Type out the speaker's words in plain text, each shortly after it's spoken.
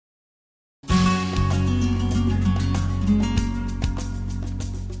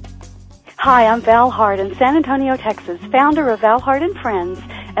Hi, I'm Val Hart in San Antonio, Texas, founder of Val Hart and Friends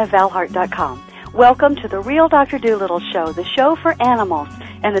at valhart.com. Welcome to the Real Dr. Doolittle Show, the show for animals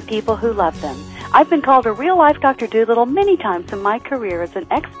and the people who love them. I've been called a real-life Dr. Doolittle many times in my career as an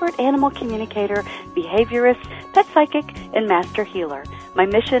expert animal communicator, behaviorist, pet psychic, and master healer. My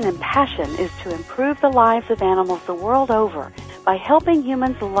mission and passion is to improve the lives of animals the world over by helping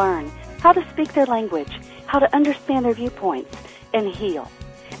humans learn how to speak their language, how to understand their viewpoints, and heal.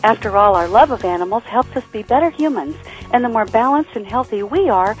 After all, our love of animals helps us be better humans, and the more balanced and healthy we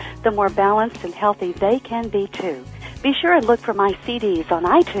are, the more balanced and healthy they can be too. Be sure and look for my CDs on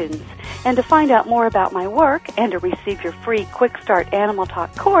iTunes. And to find out more about my work and to receive your free Quick Start Animal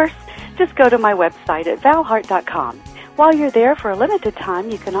Talk course, just go to my website at valhart.com. While you're there for a limited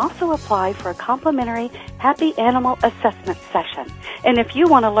time, you can also apply for a complimentary Happy Animal Assessment session. And if you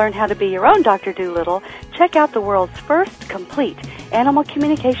want to learn how to be your own Dr. Doolittle, check out the world's first complete Animal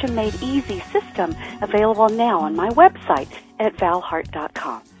Communication Made Easy system available now on my website at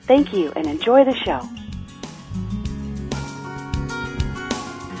valhart.com. Thank you and enjoy the show.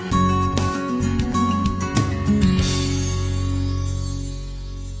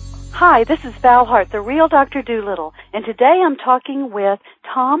 Hi, this is Val Hart, the real Dr. Doolittle, and today I'm talking with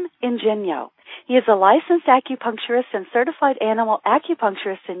Tom Ingegno. He is a licensed acupuncturist and certified animal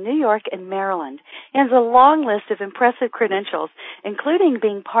acupuncturist in New York and Maryland. He has a long list of impressive credentials, including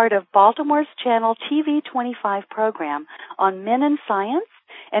being part of Baltimore's Channel TV 25 program on Men in Science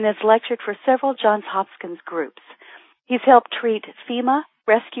and has lectured for several Johns Hopkins groups. He's helped treat FEMA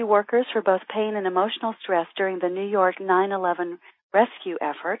rescue workers for both pain and emotional stress during the New York 9/11 rescue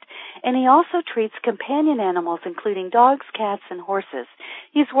effort, and he also treats companion animals, including dogs, cats, and horses.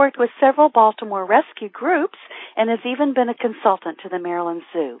 He's worked with several Baltimore rescue groups and has even been a consultant to the Maryland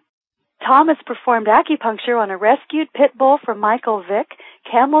Zoo. Tom has performed acupuncture on a rescued pit bull from Michael Vick,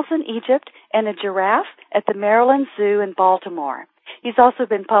 camels in Egypt, and a giraffe at the Maryland Zoo in Baltimore. He's also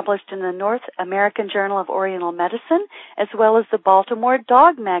been published in the North American Journal of Oriental Medicine, as well as the Baltimore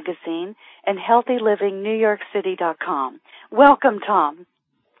Dog Magazine and HealthyLivingNewYorkCity.com. Welcome, Tom.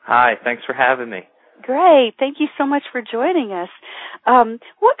 Hi, thanks for having me. Great. Thank you so much for joining us.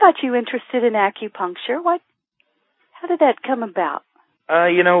 What got you interested in acupuncture? How did that come about?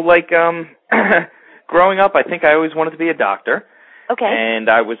 Growing up, I think I always wanted to be a doctor. Okay. And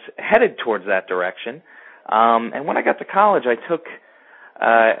I was headed towards that direction. And when I got to college, I took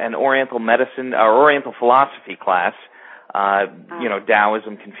an Oriental medicine or Oriental philosophy class,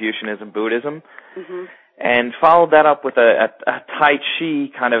 Taoism, Confucianism, Buddhism, and followed that up with a Tai Chi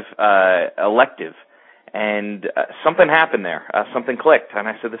kind of elective. And something happened there. Something clicked, and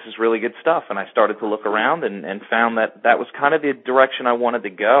I said, this is really good stuff. And I started to look around and found that was kind of the direction I wanted to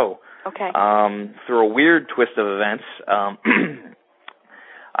go. Okay. Through a weird twist of events,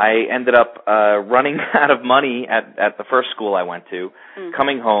 I ended up running out of money at the first school I went to,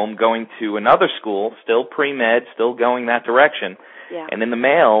 coming home, going to another school, still pre-med, still going that direction. Yeah. And in the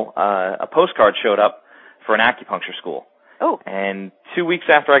mail, a postcard showed up for an acupuncture school. Oh. And 2 weeks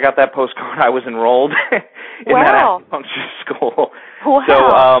after I got that postcard, I was enrolled in that acupuncture school. Wow. So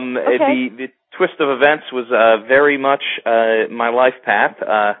Okay. the twist of events was very much my life path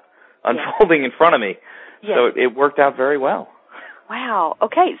unfolding in front of me. Yes. So it worked out very well. Wow.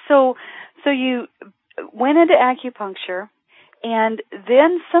 Okay. So you went into acupuncture, and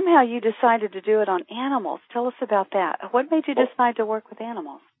then somehow you decided to do it on animals. Tell us about that. What made you decide to work with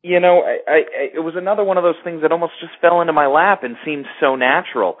animals? It was another one of those things that almost just fell into my lap and seemed so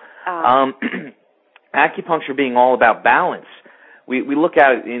natural. Acupuncture being all about balance. We look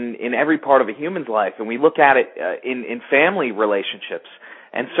at it in every part of a human's life, and we look at it in family relationships.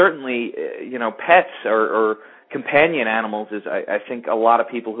 And certainly, pets or companion animals is, I think, a lot of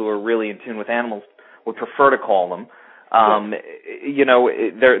people who are really in tune with animals would prefer to call them.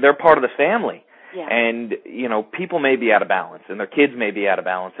 They're part of the family. Yeah. And, people may be out of balance, and their kids may be out of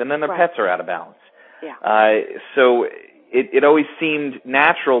balance, and then their pets are out of balance. Yeah. So it always seemed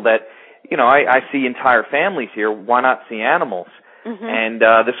natural that, I see entire families here. Why not see animals? Mm-hmm. And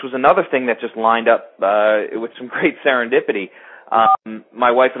this was another thing that just lined up with some great serendipity.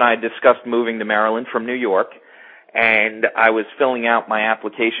 My wife and I had discussed moving to Maryland from New York, and I was filling out my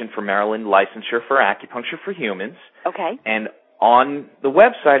application for Maryland licensure for acupuncture for humans. Okay. And on the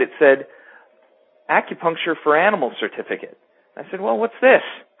website it said, acupuncture for animal certificate. I said, well, what's this?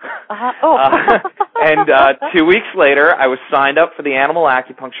 And 2 weeks later, I was signed up for the animal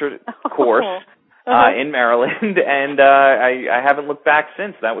acupuncture course in Maryland, and I haven't looked back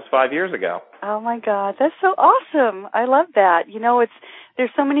since. That was 5 years ago. Oh, my God. That's so awesome. I love that.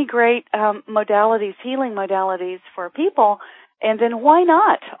 There's so many great modalities, healing modalities for people, And then why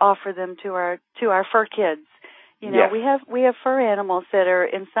not offer them to our fur kids? You know, Yes. we have fur animals that are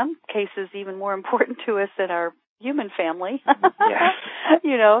in some cases even more important to us than our human family. Yes.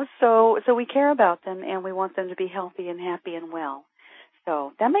 You know, so we care about them and we want them to be healthy and happy and well.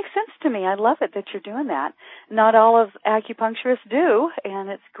 So that makes sense to me. I love it that you're doing that. Not all of acupuncturists do, and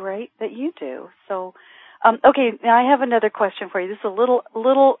it's great that you do. So, okay, now I have another question for you. This is a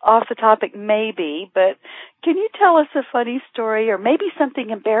little off the topic maybe, but can you tell us a funny story or maybe something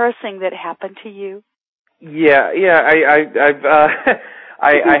embarrassing that happened to you? Yeah.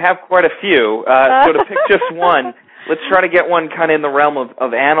 I have quite a few. So to pick just one, let's try to get one kind of in the realm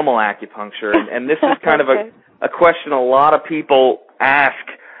of animal acupuncture, and this is kind okay. of a question a lot of people ask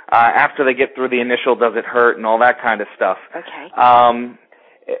after they get through the initial "does it hurt" and all that kind of stuff. Okay.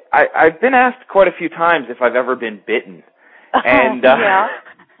 I've been asked quite a few times if I've ever been bitten, and yeah.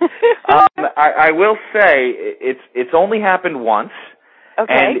 I will say it's only happened once,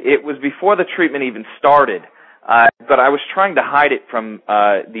 okay. and it was before the treatment even started. But I was trying to hide it from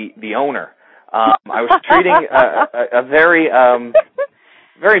the owner. I was treating a very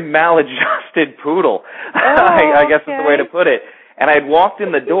very maladjusted poodle. I guess is the way to put it. And I had walked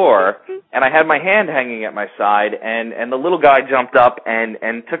in the door, and I had my hand hanging at my side, and the little guy jumped up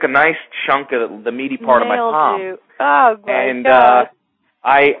and took a nice chunk of the meaty part of my palm. You. Oh, my and God.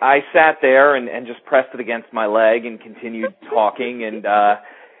 I sat there and just pressed it against my leg and continued talking, and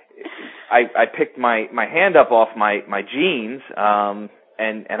I picked my hand up off my jeans, and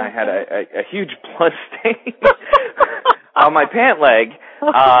I had a huge blood stain on my pant leg.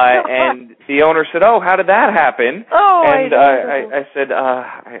 And the owner said, "Oh, how did that happen?" Oh, and I said,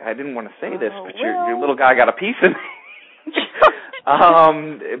 "I didn't want to say this, but your little guy got a piece of me."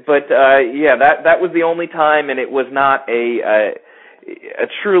 But yeah, that was the only time, and it was not a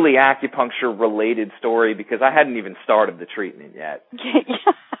truly acupuncture related story because I hadn't even started the treatment yet.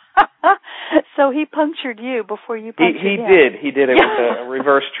 So he punctured you before you punctured him. He did. It was a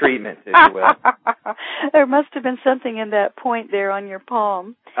reverse treatment, if you will. There must have been something in that point there on your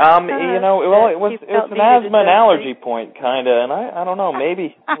palm. You know, it was an asthma and allergy point, kind of, and I don't know,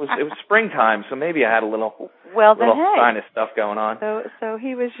 maybe it was springtime, so maybe I had a little sinus stuff going on. So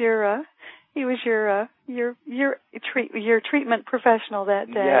he was your treatment professional that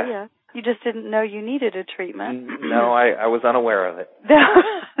day. Yes. Yeah. You just didn't know you needed a treatment. No, I was unaware of it.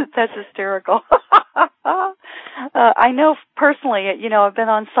 That's hysterical. I know personally, you know, I've been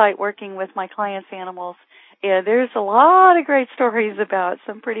on site working with my clients' animals. Yeah, there's a lot of great stories about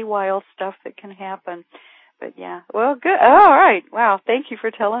some pretty wild stuff that can happen. But yeah, well, good. Oh, all right. Wow, thank you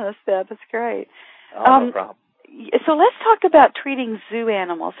for telling us that. That's great. No problem. So let's talk about treating zoo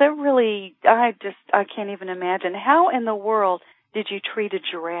animals. That really, I can't even imagine. How in the world did you treat a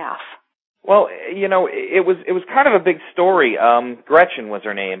giraffe? Well, you know, it was kind of a big story. Gretchen was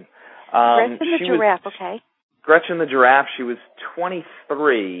her name. Gretchen the giraffe, okay. Gretchen the giraffe, she was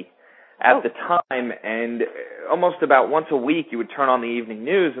 23 at the time, and almost about once a week you would turn on the evening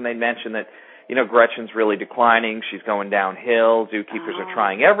news and they'd mention that, you know, Gretchen's really declining, she's going downhill, zookeepers are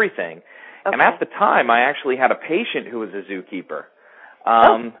trying everything. Okay. And at the time, I actually had a patient who was a zookeeper.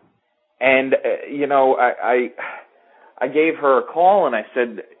 And, you know, I gave her a call and I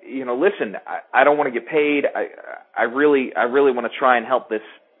said, you know, listen, I don't want to get paid. I really want to try and help this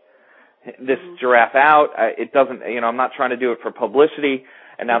giraffe out. It doesn't, you know, I'm not trying to do it for publicity.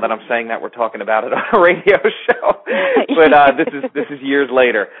 And now that I'm saying that, we're talking about it on a radio show. But this is years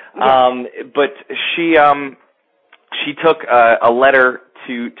later. But she took a letter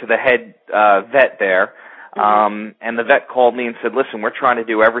to the head vet there. And the vet called me and said, listen, we're trying to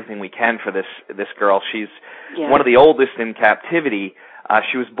do everything we can for this girl. She's one of the oldest in captivity.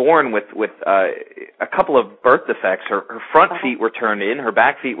 She was born with a couple of birth defects. Her front feet were turned in, her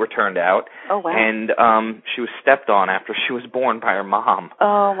back feet were turned out. Oh, wow. And she was stepped on after she was born by her mom.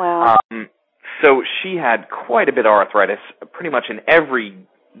 Oh, wow. So she had quite a bit of arthritis, pretty much in every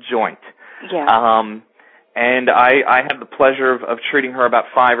joint. Yeah. And I had the pleasure of treating her about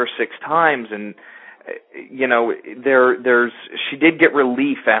 5 or 6 times, and you know, she did get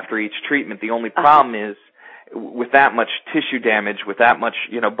relief after each treatment. The only problem is, with that much tissue damage, with that much,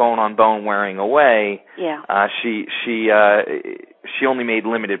 you know, bone on bone wearing away, she only made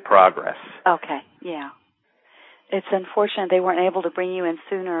limited progress. Okay, yeah. It's unfortunate they weren't able to bring you in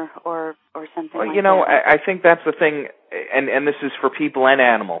sooner or something like that. You know, I think that's the thing, and this is for people and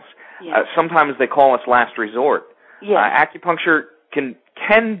animals. Yeah. Sometimes they call us last resort. Yeah. Acupuncture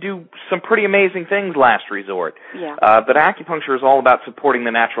can do some pretty amazing things last resort. Yeah. But acupuncture is all about supporting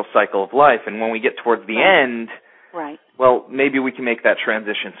the natural cycle of life, and when we get towards the end, well, maybe we can make that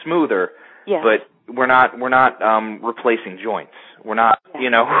transition smoother. Yes. but we're not replacing joints. We're not,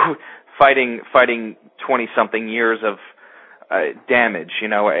 fighting 20-something years of damage.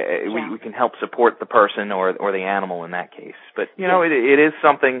 We can help support the person or the animal in that case. But it is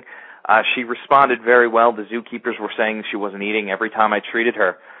something. She responded very well. The zookeepers were saying she wasn't eating every time I treated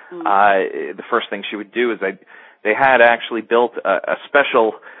her. The first thing she would do is they had actually built a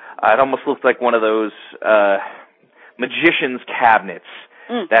special. It almost looked like one of those magician's cabinets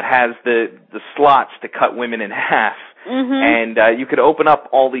that has the slots to cut women in half. And you could open up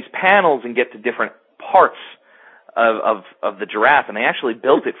all these panels and get to different parts of the giraffe, and they actually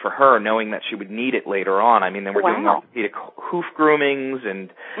built it for her, knowing that she would need it later on. I mean, they were doing orthopedic hoof groomings and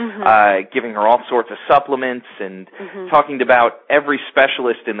giving her all sorts of supplements and talking about every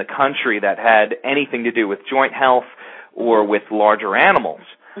specialist in the country that had anything to do with joint health or with larger animals.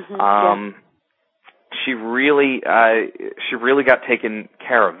 She really got taken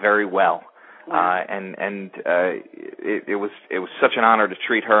care of very well. It was such an honor to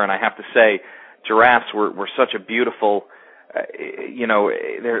treat her, and I have to say, giraffes were such a beautiful,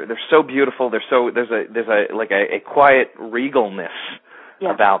 they're so beautiful. There's a quiet regalness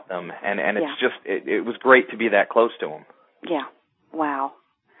about them, and it's just it was great to be that close to them. Yeah. Wow.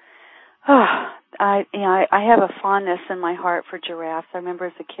 I have a fondness in my heart for giraffes. I remember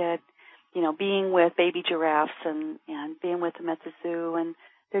as a kid, being with baby giraffes and being with them at the zoo, and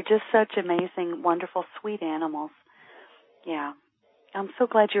they're just such amazing, wonderful, sweet animals. Yeah. I'm so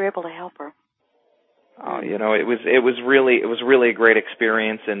glad you're able to help her. Oh, it was really a great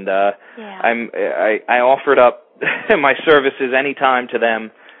experience, and I offered up my services anytime to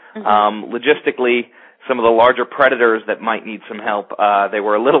them. Logistically, some of the larger predators that might need some help, they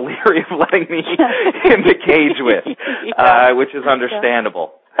were a little leery of letting me in the cage with, which is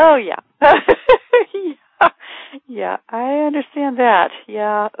understandable. Oh yeah, yeah, I understand that.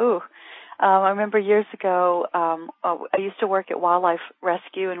 Yeah, ooh. I remember years ago, I used to work at wildlife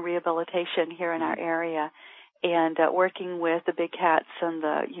rescue and rehabilitation here in our area, and working with the big cats and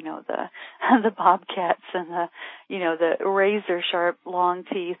the bobcats and the razor sharp long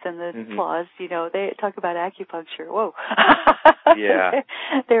teeth and the claws. They talk about acupuncture. Whoa. Yeah.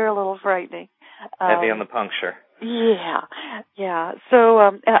 They're a little frightening. Heavy on the puncture. Yeah. So,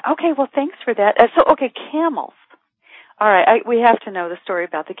 okay. Well, thanks for that. Camels. All right, we have to know the story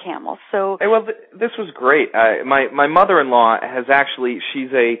about the camels. So, this was great. My mother-in-law has actually,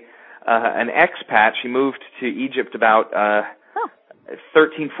 she's an expat. She moved to Egypt about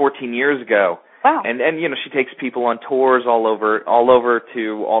 13, 14 years ago. Wow. And she takes people on tours all over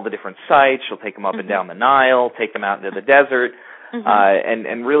to all the different sites. She'll take them up and down the Nile, take them out into the desert,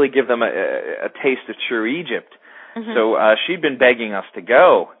 and really give them a taste of true Egypt. So she'd been begging us to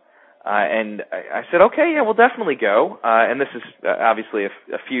go. And I said, okay, yeah, we'll definitely go. And this is obviously a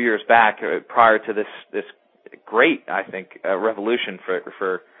few years back, prior to this great, I think, revolution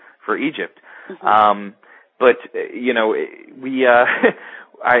for Egypt. But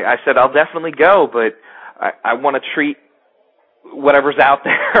I said I'll definitely go, but I want to treat whatever's out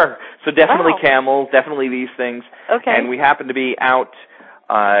there. So definitely camels, definitely these things. Okay. And we happened to be out.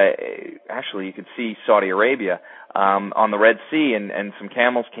 Actually, you could see Saudi Arabia. On the Red Sea, and some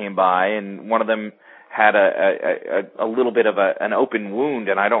camels came by, and one of them had a little bit of an open wound,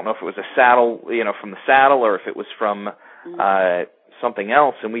 and I don't know if it was a saddle, from the saddle, or if it was from something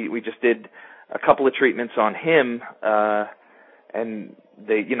else, and we just did a couple of treatments on him, and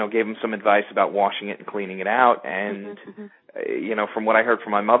they, gave him some advice about washing it and cleaning it out, and, from what I heard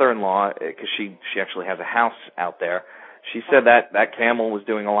from my mother-in-law, because she actually has a house out there, she said that camel was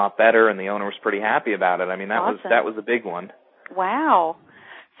doing a lot better, and the owner was pretty happy about it. I mean, that was a big one. Wow.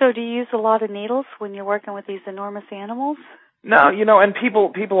 So do you use a lot of needles when you're working with these enormous animals? No, and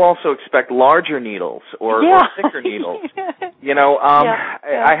people also expect larger needles or thicker needles.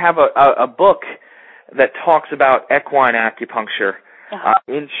 I have a book that talks about equine acupuncture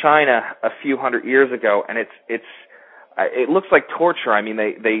in China a few hundred years ago, and it looks like torture. I mean,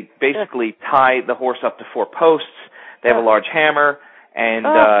 they basically tie the horse up to 4 posts. They have a large hammer, and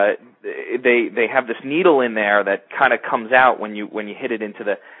they have this needle in there that kind of comes out when you hit it into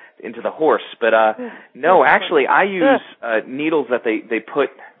the horse. But no, actually, I use needles that they put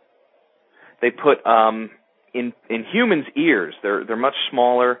in humans' ears. They're much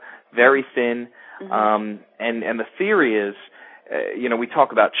smaller, very thin, and the theory is, we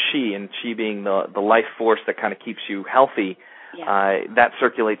talk about qi, and qi being the life force that kind of keeps you healthy. That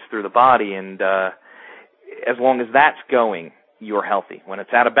circulates through the body, and as long as that's going, you're healthy. When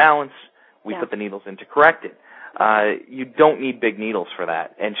it's out of balance, we put the needles in to correct it. you don't need big needles for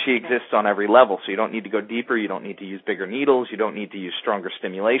that. And she exists on every level, so you don't need to go deeper. You don't need to use bigger needles. You don't need to use stronger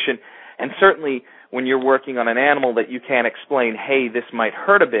stimulation. And certainly when you're working on an animal that you can't explain, hey, this might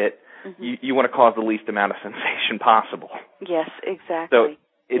hurt a bit, you want to cause the least amount of sensation possible. Yes, exactly. So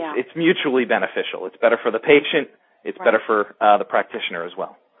it's mutually beneficial. It's better for the patient. It's better for the practitioner as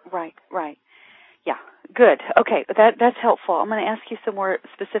well. Right. Yeah, good. Okay, that's helpful. I'm going to ask you some more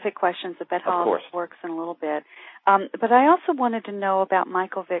specific questions about how this works in a little bit. But I also wanted to know about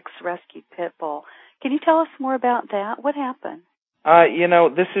Michael Vick's rescued pit bull. Can you tell us more about that? What happened?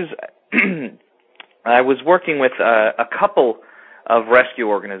 This is I was working with a couple of rescue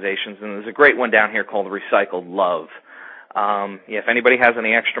organizations, and there's a great one down here called Recycled Love. If anybody has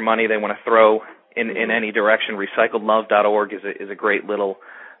any extra money they want to throw in any direction, recycledlove.org is a great little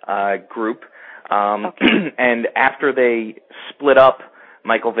group. And after they split up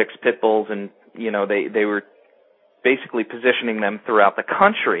Michael Vick's pit bulls, and they were basically positioning them throughout the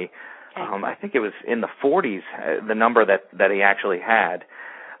country. I think it was in the 40s, the number that he actually had.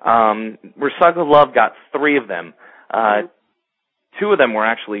 Recycled Love got 3 of them. 2 of them were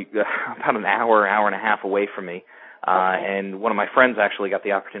actually about an hour and a half away from me. And one of my friends actually got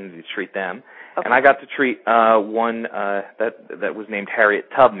the opportunity to treat them. And I got to treat one that was named Harriet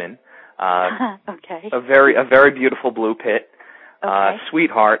Tubman. A very beautiful blue pit,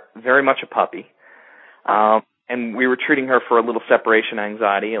 sweetheart, very much a puppy. And we were treating her for a little separation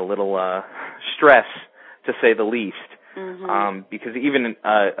anxiety, a little stress, to say the least. Because even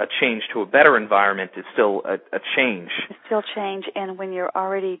a change to a better environment is still a change. It's still change, and when you're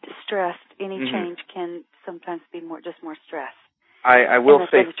already distressed, any change can sometimes be more stress. I will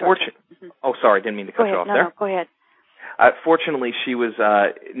say, oh, sorry, didn't mean to cut you off there. No, go ahead. Fortunately, she was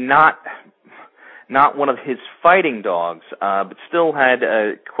not one of his fighting dogs, but still had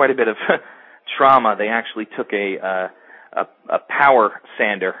quite a bit of trauma. They actually took a power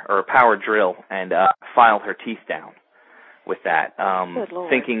sander or a power drill and filed her teeth down with that,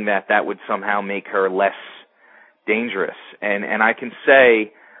 thinking that would somehow make her less dangerous. And I can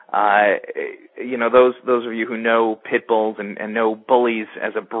say, those of you who know pit bulls and know bullies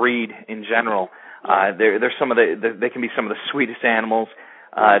as a breed in general, they're some of they can be some of the sweetest animals.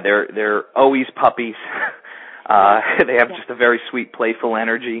 They're always puppies. They have just a very sweet, playful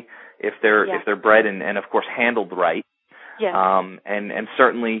energy if they're bred and of course handled right. And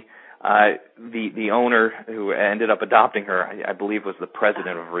certainly the owner who ended up adopting her, I believe, was the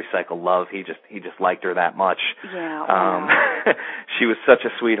president of Recycled Love. He just liked her that much. She was such a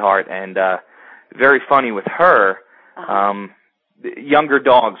sweetheart and very funny with her. Younger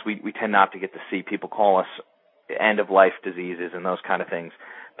dogs, we tend not to get to see. People call us end-of-life diseases and those kind of things.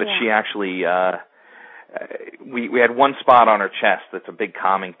 But she actually, we had one spot on her chest that's a big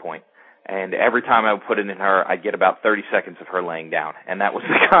calming point. And every time I would put it in her, I'd get about 30 seconds of her laying down. And that was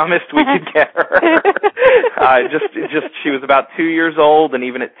the calmest we could get her. She was about 2 years old, and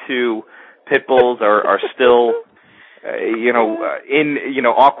even at 2, pit bulls are still,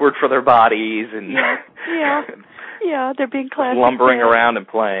 awkward for their bodies and they're being classic. Lumbering around and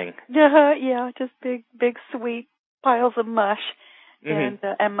playing. Just big sweet piles of mush and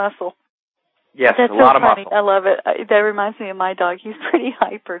muscle. Yes, that's a lot of funny. muscle. I love it. That reminds me of my dog. He's pretty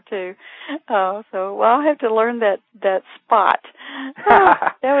hyper too. I'll have to learn that spot.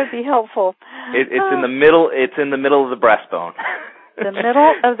 That would be helpful. It's in the middle. It's in the middle of the breastbone. The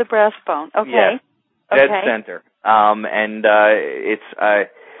middle of the breastbone. Okay. Yes. Dead center. And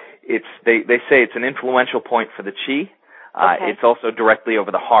they say it's an influential point for the chi. It's also directly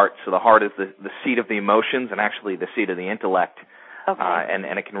over the heart. So the heart is the seat of the emotions and actually the seat of the intellect.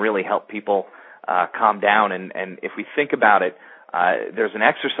 And it can really help people calm down. And if we think about it, there's an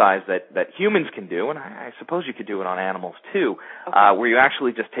exercise that humans can do, and I suppose you could do it on animals too, where you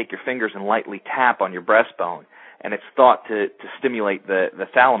actually just take your fingers and lightly tap on your breastbone, and it's thought to stimulate the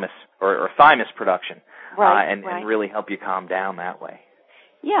thalamus or thymus production, and really help you calm down that way.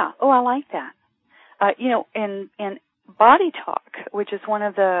 Yeah. Oh, I like that. And Body Talk, which is one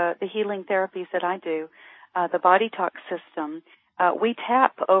of the healing therapies that I do, the Body Talk system. We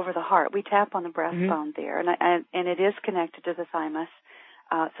tap over the heart. We tap on the breastbone there, and it is connected to the thymus.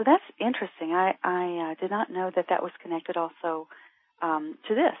 So that's interesting. I did not know that was connected also to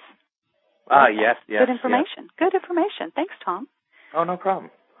this. Yes. Good information. Yes. Good information. Thanks, Tom. Oh, no problem.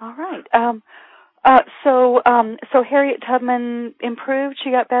 All right. So Harriet Tubman improved.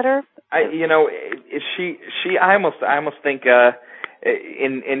 She got better. I almost think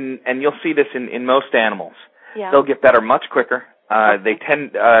and you'll see this in most animals. They'll get better much quicker. They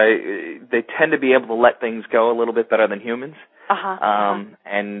tend to be able to let things go a little bit better than humans.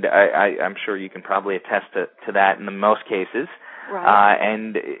 And I'm sure you can probably attest to that in the most cases. Right.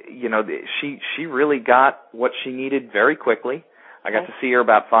 And she really got what she needed very quickly. I got to see her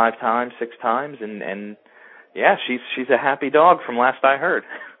about 5 times, 6 times, and yeah, she's a happy dog from last I heard.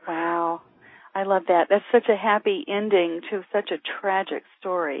 Wow. I love that. That's such a happy ending to such a tragic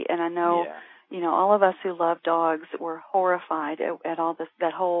story. And I know, all of us who love dogs were horrified at all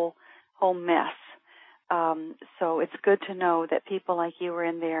that whole mess. So it's good to know that people like you were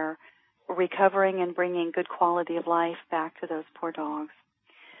in there recovering and bringing good quality of life back to those poor dogs.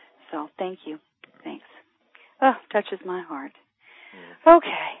 So thank you. Thanks. Oh, touches my heart.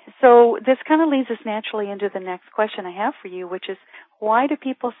 Okay, so this kind of leads us naturally into the next question I have for you, which is, why do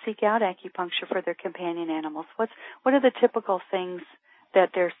people seek out acupuncture for their companion animals? What are the typical things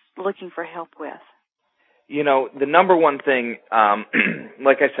that they're looking for help with? The number one thing,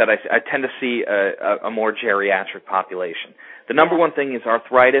 like I said, I tend to see a more geriatric population. The number one thing is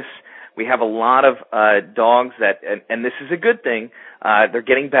arthritis. We have a lot of dogs that, and this is a good thing, they're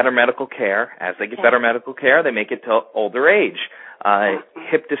getting better medical care. As they get better medical care, they make it to older age.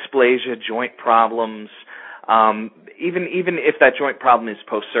 Hip dysplasia, joint problems, even if that joint problem is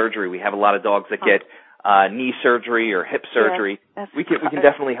post-surgery, we have a lot of dogs that get knee surgery or hip surgery. We can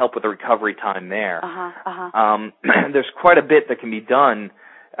definitely help with the recovery time there. There's quite a bit that can be done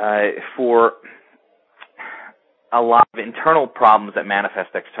for a lot of internal problems that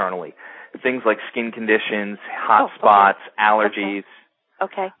manifest externally. Things like skin conditions, hot spots, allergies.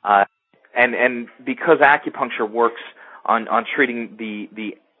 Okay. And because acupuncture works on treating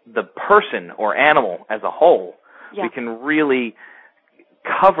the person or animal as a whole, we can really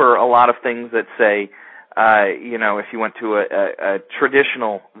cover a lot of things that say, if you went to a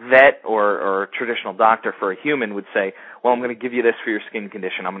traditional vet or a traditional doctor for a human would say, well, I'm going to give you this for your skin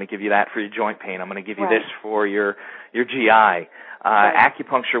condition. I'm going to give you that for your joint pain. I'm going to give you this for your GI.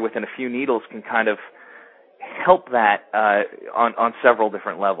 Acupuncture within a few needles can kind of help that on several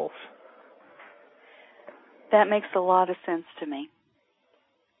different levels. That makes a lot of sense to me.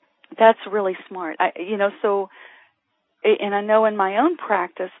 That's really smart. And I know in my own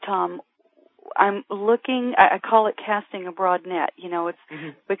practice, Tom, I'm looking, I call it casting a broad net. It's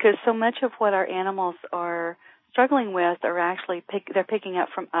because so much of what our animals are struggling with are actually they're picking up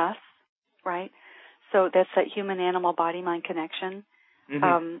from us, right? So that's that human-animal body-mind connection.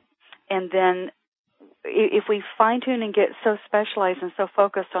 And then if we fine-tune and get so specialized and so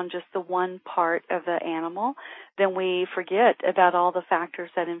focused on just the one part of the animal, then we forget about all the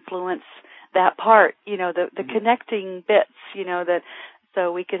factors that influence that part, the connecting bits,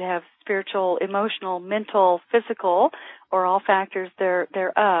 so we could have spiritual, emotional, mental, physical, or all factors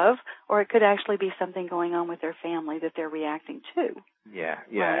thereof, or it could actually be something going on with their family that they're reacting to. Yeah.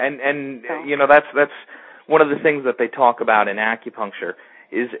 Right? And that's one of the things that they talk about in acupuncture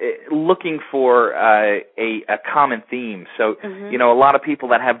is looking for a common theme. So, a lot of people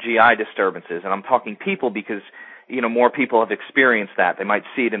that have GI disturbances, and I'm talking people because, more people have experienced that. They might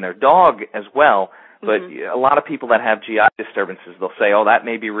see it in their dog as well, but a lot of people that have GI disturbances, they'll say, oh, that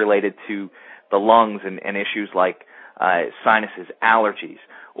may be related to the lungs and issues like sinuses, allergies,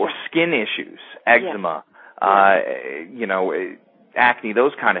 or skin issues, eczema, acne,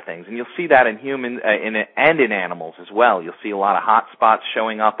 those kind of things. And you'll see that in humans and in animals as well. You'll see a lot of hot spots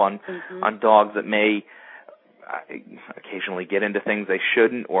showing up on dogs that may occasionally get into things they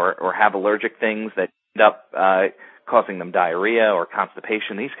shouldn't or have allergic things that end up causing them diarrhea or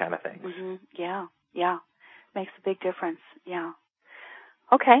constipation, these kind of things. Yeah. Makes a big difference. Yeah.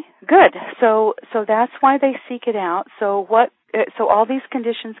 Okay, good. So that's why they seek it out. So all these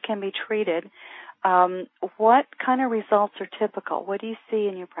conditions can be treated. What kind of results are typical? What do you see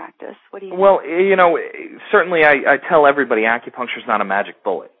in your practice? Well, certainly I tell everybody acupuncture is not a magic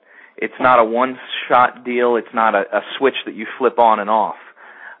bullet. It's not a one-shot deal. It's not a switch that you flip on and off.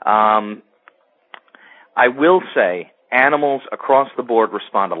 I will say animals across the board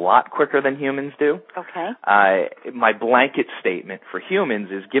respond a lot quicker than humans do. Okay. My blanket statement for humans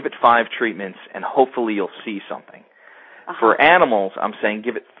is give it 5 treatments and hopefully you'll see something. For animals, I'm saying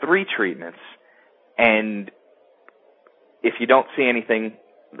give it 3 treatments, and if you don't see anything,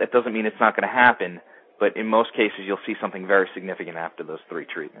 that doesn't mean it's not going to happen, but in most cases you'll see something very significant after those 3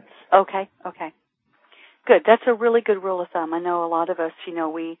 treatments. Okay. Good. That's a really good rule of thumb. I know a lot of us,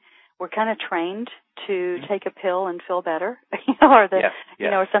 we're kind of trained to take a pill and feel better, or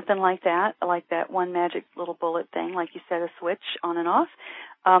something like that one magic little bullet thing, like you said, a switch on and off.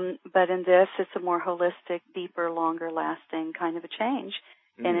 But in this, it's a more holistic, deeper, longer lasting kind of a change,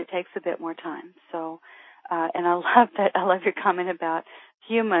 and it takes a bit more time. So, and I love that. I love your comment about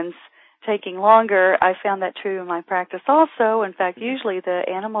humans taking longer. I found that true in my practice also. In fact, usually the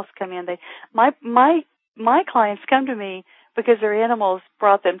animals come in. My clients come to me because their animals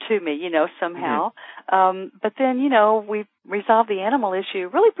brought them to me, somehow. But then, we resolve the animal issue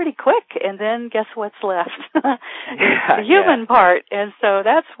really pretty quick, and then guess what's left? The human part. And so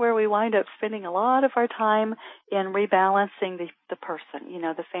that's where we wind up spending a lot of our time in rebalancing the person,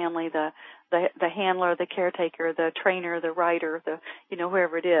 the family, the handler, the caretaker, the trainer, the rider,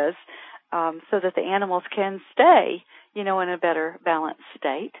 whoever it is, so that the animals can stay, in a better balanced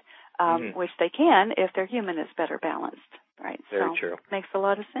state, which they can if their human is better balanced. Right. Very true. Makes a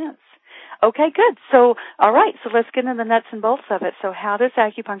lot of sense. Okay, good. So, all right, so let's get into the nuts and bolts of it. So how does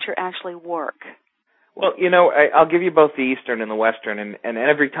acupuncture actually work? Well, I'll give you both the Eastern and the Western, and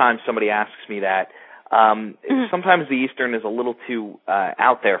every time somebody asks me that, sometimes the Eastern is a little too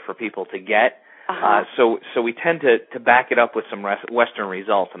out there for people to get. So we tend to back it up with some Western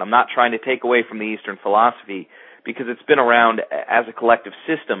results. And I'm not trying to take away from the Eastern philosophy because it's been around as a collective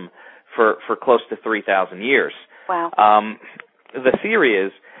system for close to 3,000 years. Wow. The theory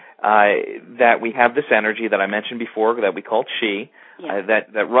is that we have this energy that I mentioned before that we call chi,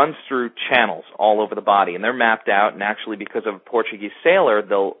 that runs through channels all over the body, and they're mapped out, and actually because of a Portuguese sailor,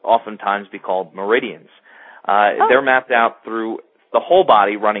 they'll oftentimes be called meridians. They're mapped out through the whole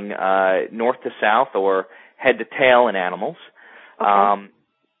body, running north to south or head to tail in animals. Okay.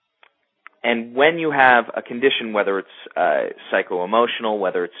 And when you have a condition, whether it's psycho-emotional,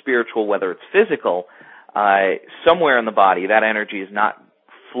 whether it's spiritual, whether it's physical, somewhere in the body, that energy is not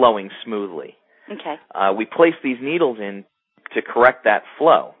flowing smoothly. Okay. We place these needles in to correct that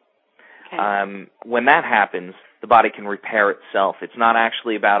flow. Okay. When that happens, the body can repair itself. It's not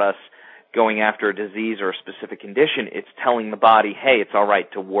actually about us going after a disease or a specific condition. It's telling the body, hey, it's all right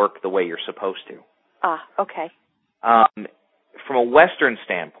to work the way you're supposed to. Okay. From a Western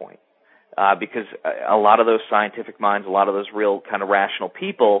standpoint, because a lot of those scientific minds, a lot of those real kind of rational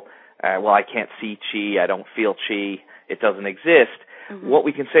people, I can't see chi, I don't feel chi, it doesn't exist. Mm-hmm. What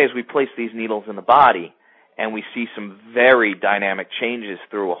we can say is we place these needles in the body, and we see some very dynamic changes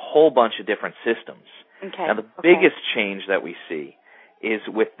through a whole bunch of different systems. Okay. Now, the biggest change that we see is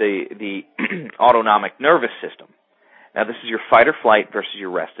with the autonomic nervous system. Now, this is your fight or flight versus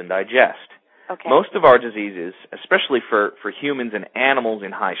your rest and digest. Okay. Most of our diseases, especially for humans and animals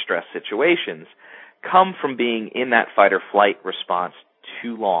in high-stress situations, come from being in that fight or flight response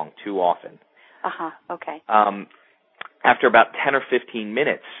too long, too often. Okay. After about 10 or 15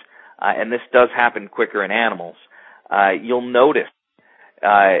 minutes, and this does happen quicker in animals, you'll notice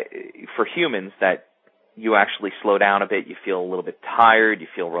for humans that you actually slow down a bit, you feel a little bit tired, you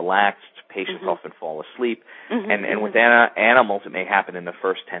feel relaxed, patients often fall asleep, and with animals it may happen in the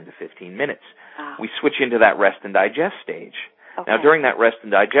first 10 to 15 minutes. We switch into that rest and digest stage. Okay. Now during that rest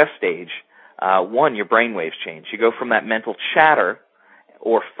and digest stage, your brain waves change. You go from that mental chatter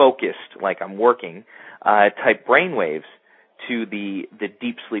or focused, like I'm working, type brain waves to the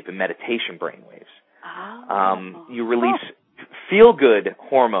deep sleep and meditation brain waves. You release feel-good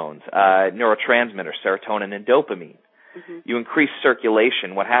hormones, neurotransmitters, serotonin and dopamine. You increase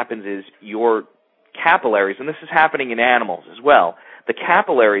circulation. What happens is your capillaries, and this is happening in animals as well, the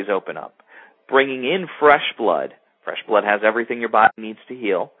capillaries open up, bringing in fresh blood. Fresh blood has everything your body needs to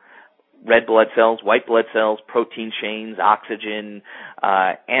heal. Red blood cells, white blood cells, protein chains, oxygen,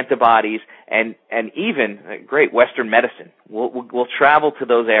 antibodies, and even, great, Western medicine. We'll travel to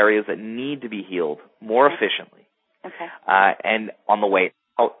those areas that need to be healed more efficiently. Okay. And on the way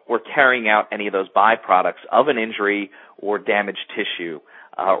out, we're carrying out any of those byproducts of an injury or damaged tissue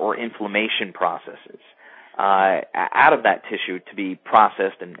or inflammation processes out of that tissue to be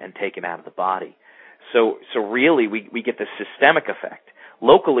processed and taken out of the body. So really, we get this systemic effect.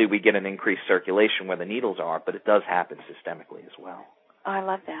 Locally, we get an increased circulation where the needles are, but it does happen systemically as well. Oh, I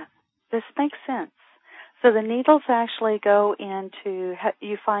love that. This makes sense. So the needles actually go into,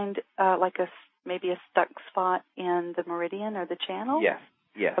 you find maybe a stuck spot in the meridian or the channel?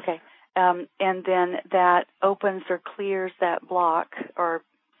 Yes. Okay. And then that opens or clears that block or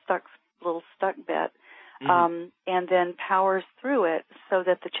little stuck bit, and then powers through it so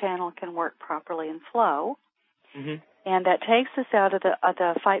that the channel can work properly and flow. And that takes us out of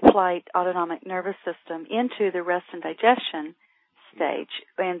the fight-flight autonomic nervous system into the rest and digestion stage,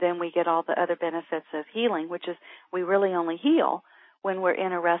 and then we get all the other benefits of healing, which is we really only heal when we're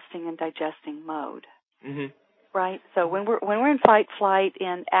in a resting and digesting mode. Right? So when we're in fight-flight,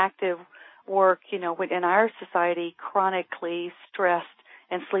 in active work, in our society, chronically stressed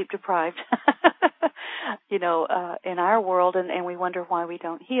and sleep-deprived, in our world, and we wonder why we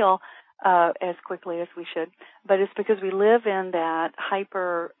don't heal, as quickly as we should. But it's because we live in that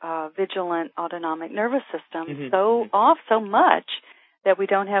hyper vigilant autonomic nervous system so much that we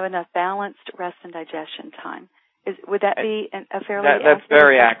don't have enough balanced rest and digestion time. Would that be a fairly That's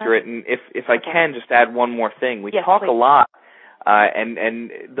very assessment? accurate. And if I can just add one more thing, we yes, talk please. a lot,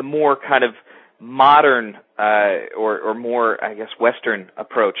 and the more kind of modern or more, I guess, Western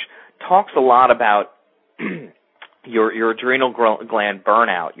approach talks a lot about your adrenal gland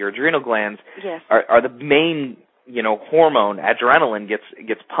burnout. Your adrenal glands yes. are the main, hormone. Adrenaline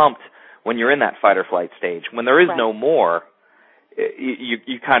gets pumped when you're in that fight or flight stage. When there is no more,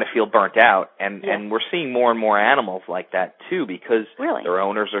 you kind of feel burnt out, and we're seeing more and more animals like that too, because their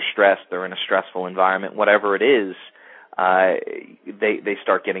owners are stressed, they're in a stressful environment, whatever it is, they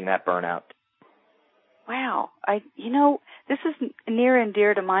start getting that burnout. Wow, this is near and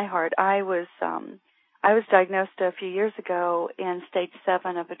dear to my heart. I was diagnosed a few years ago in stage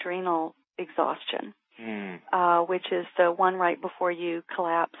 7 of adrenal exhaustion. Which is the one right before you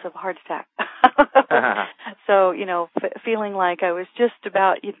collapse of a heart attack. So, feeling like I was just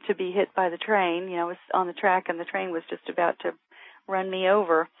about to be hit by the train. I was on the track and the train was just about to run me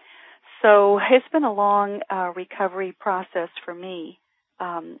over. So it's been a long recovery process for me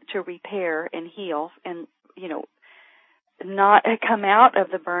to repair and heal and, not come out of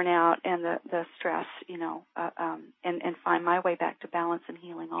the burnout and the stress, and find my way back to balance and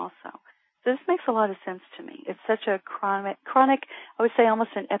healing also. So this makes a lot of sense to me. It's such a chronic, I would say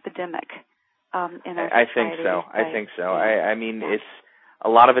almost an epidemic in our society. I think so. I mean, it's a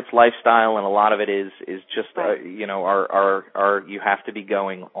lot of it's lifestyle, and a lot of it is just our you have to be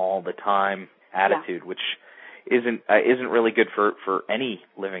going all the time attitude, which isn't really good for any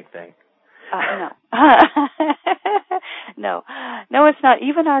living thing. No. No, it's not.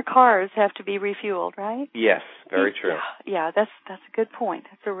 Even our cars have to be refueled, right? Yes, very true. Yeah, that's a good point.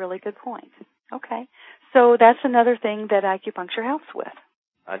 That's a really good point. Okay. So that's another thing that acupuncture helps with.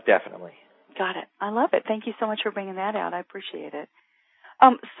 Definitely. Got it. I love it. Thank you so much for bringing that out. I appreciate it.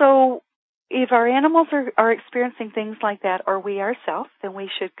 So if our animals are experiencing things like that, or we ourselves, then we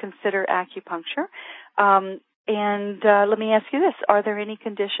should consider acupuncture. And let me ask you this. Are there any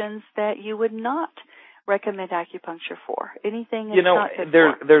conditions that you would not recommend acupuncture for? Anything that's not good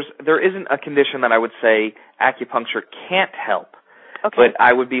for? There isn't a condition that I would say acupuncture can't help. Okay. But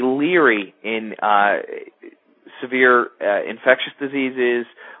I would be leery in severe infectious diseases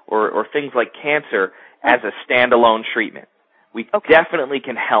or things like cancer as a standalone treatment. We definitely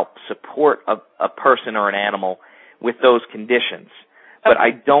can help support a person or an animal with those conditions. But I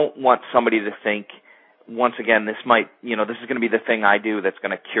don't want somebody to think, once again, this is going to be the thing I do that's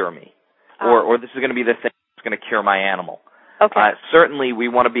going to cure me. Or this is going to be the thing that's going to cure my animal. Okay. Certainly, we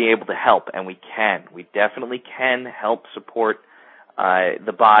want to be able to help, and we can. We definitely can help support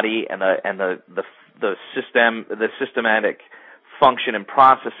the body and the systematic function and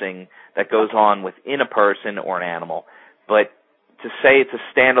processing that goes on within a person or an animal. But to say it's a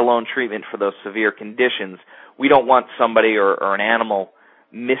standalone treatment for those severe conditions, we don't want somebody or an animal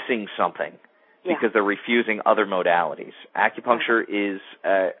missing something because they're refusing other modalities. Acupuncture is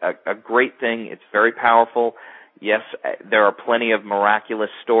a great thing. It's very powerful. Yes, there are plenty of miraculous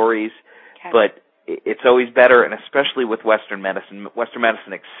stories, but it's always better, and especially with Western medicine. Western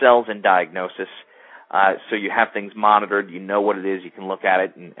medicine excels in diagnosis, so you have things monitored. You know what it is. You can look at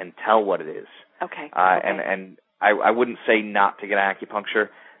it and tell what it is. Okay. And I wouldn't say not to get acupuncture,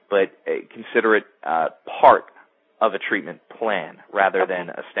 but consider it part of a treatment plan rather than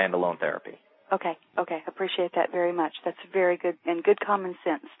a standalone therapy. Okay. Appreciate that very much. That's very good and good common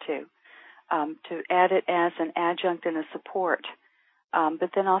sense, too, to add it as an adjunct and a support,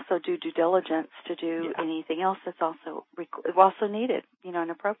 but then also do due diligence to do anything else that's also needed,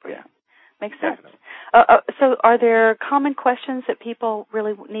 and appropriate. Yeah. Makes sense. So are there common questions that people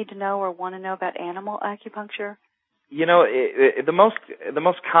really need to know or want to know about animal acupuncture? The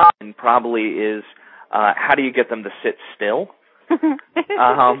most common probably is how do you get them to sit still?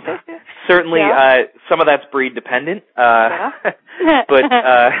 Certainly, some of that's breed dependent, but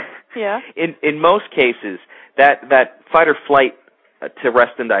in most cases, that fight or flight to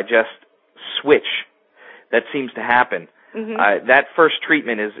rest and digest switch that seems to happen. That first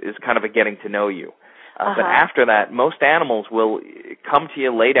treatment is kind of a getting to know you, but after that, most animals will come to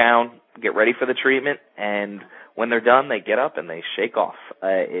you, lay down, get ready for the treatment, and when they're done, they get up and they shake off.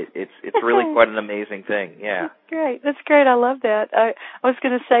 It's really quite an amazing thing. Yeah. That's great. I love that. I was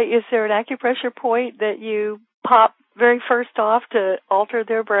going to say, is there an acupressure point that you pop very first off to alter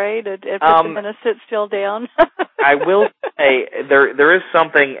their brain and put them in a sit still down? I will say there is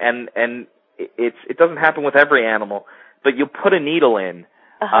something, and it doesn't happen with every animal, but you'll put a needle in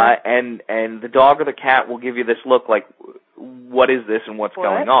and the dog or the cat will give you this look like, what is this and what's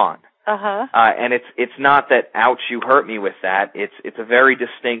going on? And it's not that, ouch, you hurt me with that. It's a very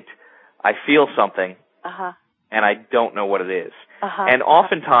distinct, I feel something, and I don't know what it is. And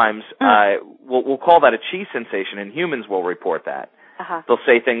oftentimes, we'll call that a chi sensation, and humans will report that. They'll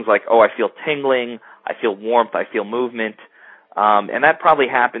say things like, oh, I feel tingling, I feel warmth, I feel movement. And that probably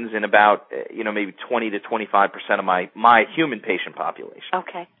happens in about, maybe 20 to 25% of my human patient population.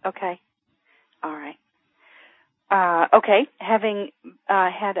 Okay. All right. Having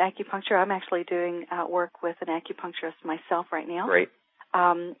had acupuncture, I'm actually doing work with an acupuncturist myself right now. Great.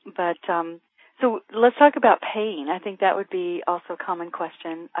 So let's talk about pain. I think that would be also a common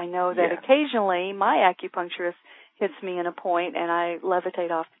question. I know that occasionally my acupuncturist hits me in a point and I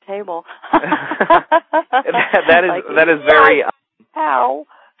levitate off the table. that is very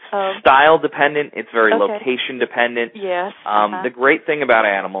style dependent. It's very location dependent. Yes. The great thing about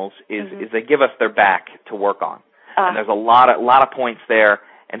animals is they give us their back to work on, and there's a lot of points there.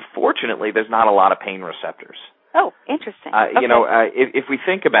 And fortunately, there's not a lot of pain receptors. Oh, interesting. If we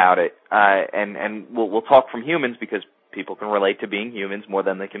think about it, and we'll talk from humans because people can relate to being humans more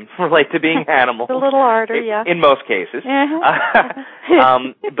than they can relate to being animals. It's a little harder, in most cases.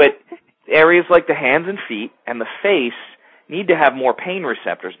 But areas like the hands and feet and the face need to have more pain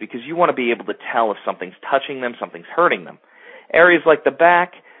receptors because you want to be able to tell if something's touching them, something's hurting them. Areas like the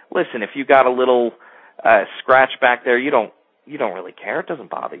back, listen, if you got a little scratch back there, you don't really care. It doesn't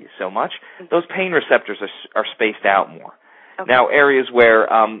bother you so much. Those pain receptors are spaced out more. Now, areas where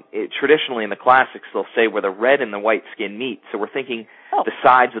traditionally in the classics they'll say where the red and the white skin meet, so we're thinking the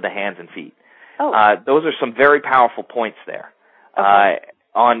sides of the hands and feet. Those are some very powerful points there.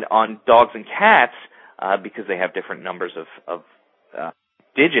 On dogs and cats, because they have different numbers of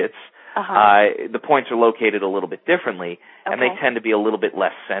digits, the points are located a little bit differently, and they tend to be a little bit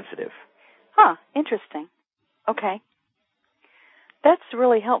less sensitive. Interesting. Okay. That's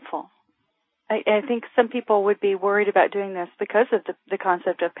really helpful. I think some people would be worried about doing this because of the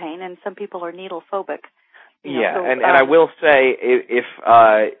concept of pain, and some people are needle phobic. And I will say, if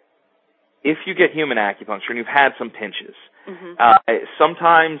you get human acupuncture and you've had some pinches,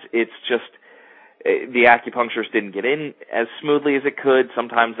 sometimes it's just the acupuncturist didn't get in as smoothly as it could.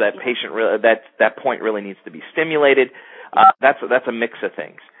 Sometimes that patient that point really needs to be stimulated. That's a mix of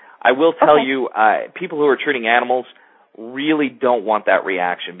things. I will tell you, people who are treating animals really don't want that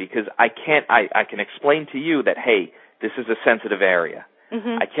reaction because I can explain to you that, hey, this is a sensitive area.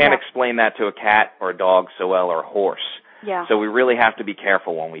 I can't explain that to a cat or a dog so well or a horse. So we really have to be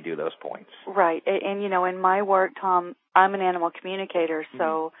careful when we do those points. Right. And in my work, Tom, I'm an animal communicator,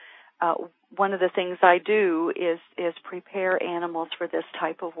 so one of the things I do is prepare animals for this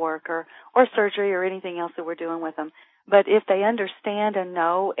type of work or surgery or anything else that we're doing with them. But if they understand and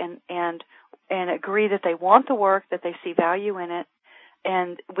know and agree that they want the work, that they see value in it,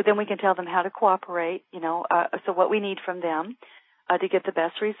 and then we can tell them how to cooperate, so what we need from them to get the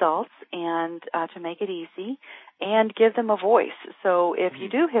best results and to make it easy and give them a voice. So if you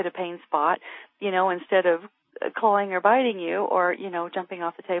do hit a pain spot, instead of clawing or biting you or, jumping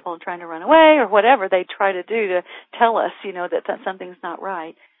off the table and trying to run away or whatever they try to do to tell us, that something's not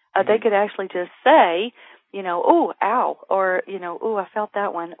right, they could actually just say, oh, ow, or, oh, I felt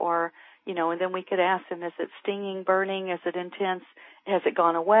that one, or, and then we could ask them, is it stinging, burning, is it intense, has it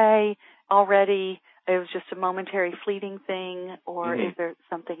gone away already, it was just a momentary fleeting thing, or is there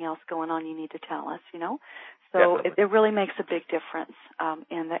something else going on you need to tell us, So it really makes a big difference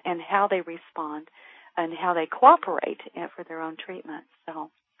in how they respond and how they cooperate for their own treatment.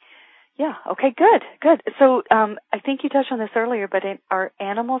 So, yeah, okay, good. So I think you touched on this earlier, but are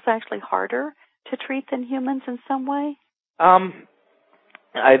animals actually harder to treat than humans in some way?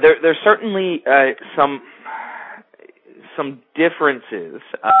 There's certainly some differences.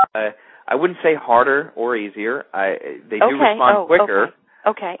 I wouldn't say harder or easier. They do respond quicker.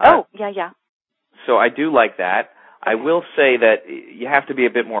 Okay. Yeah. So I do like that. I will say that you have to be a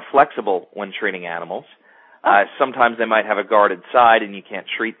bit more flexible when treating animals. Sometimes they might have a guarded side, and you can't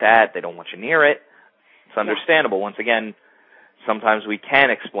treat that. They don't want you near it. It's understandable. Once again, sometimes we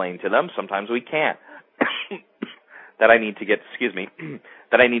can explain to them. Sometimes we can't. that I need to get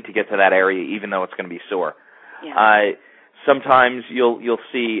to that area, even though it's going to be sore. Yeah. Sometimes you'll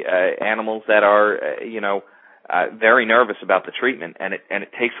see animals that are very nervous about the treatment, and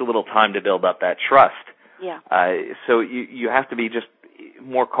it takes a little time to build up that trust. Yeah. So you have to be just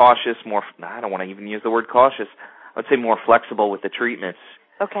more cautious. I don't want to even use the word cautious. I would say more flexible with the treatments.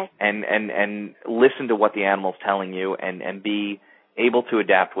 Okay. And listen to what the animal's telling you, and be able to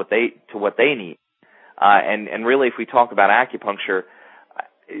adapt to what they need. And really, if we talk about acupuncture,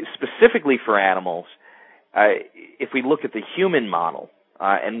 specifically for animals, if we look at the human model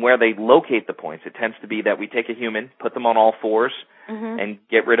and where they locate the points, it tends to be that we take a human, put them on all fours, and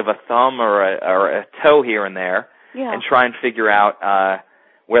get rid of a thumb or a toe here and there, and try and figure out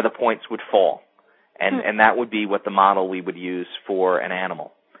where the points would fall. And that would be what the model we would use for an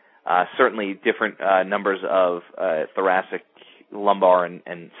animal. Certainly different numbers of thoracic, lumbar,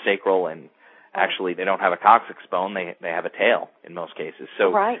 and sacral, and actually they don't have a coccyx bone, they have a tail in most cases.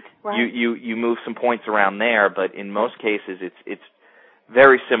 So you move some points around there, but in most cases it's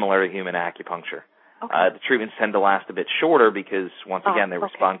very similar to human acupuncture. The treatments tend to last a bit shorter because, once again, they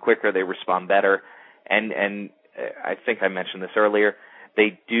respond quicker, they respond better, and I think I mentioned this earlier,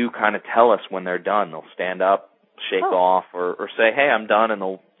 they do kind of tell us when they're done. They'll stand up, shake off, or say, hey, I'm done, and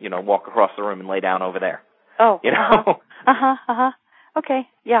they'll, walk across the room and lay down over there. Okay,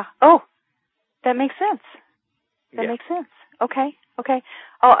 yeah. Oh, that makes sense. That makes sense. Okay.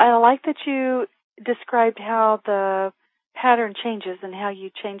 Oh, I like that you described how the pattern changes and how you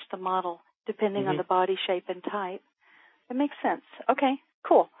change the model depending on the body shape and type. That makes sense. Okay,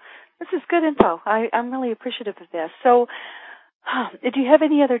 cool. This is good info. I'm really appreciative of this. So, do you have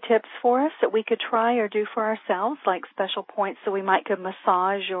any other tips for us that we could try or do for ourselves, like special points that we might could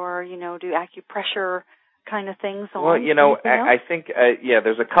massage or, do acupressure kind of things on? Well, I think,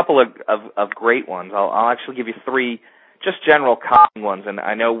 there's a couple of great ones. I'll actually give you three just general common ones, and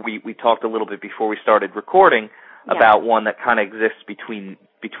I know we talked a little bit before we started recording about one that kind of exists between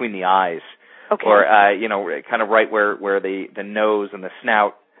the eyes, or, kind of right where the nose and the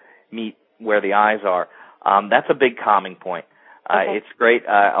snout meet where the eyes are. That's a big calming point. It's great.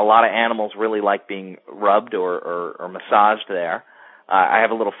 A lot of animals really like being rubbed or massaged there. I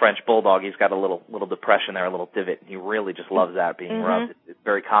have a little French bulldog. He's got a little depression there, a little divot. He really just loves that being rubbed. It's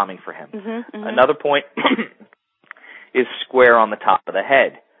very calming for him. Another point is square on the top of the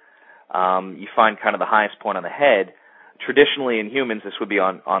head. You find kind of the highest point on the head. Traditionally in humans, this would be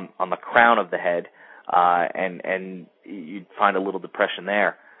on the crown of the head, and you'd find a little depression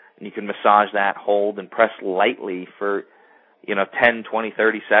there. And you can massage that, hold, and press lightly for 10, 20,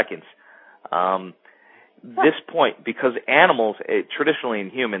 30 seconds. This point, because animals, traditionally in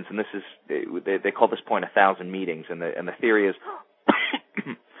humans, and this is, they call this point 1,000 meetings, and the theory is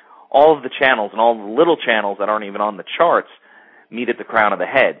all of the channels and all the little channels that aren't even on the charts meet at the crown of the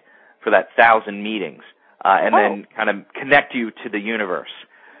head for that 1,000 meetings, and then kind of connect you to the universe.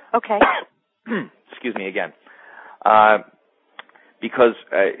 Okay. Excuse me again. Because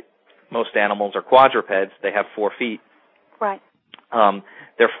most animals are quadrupeds, they have 4 feet. Right.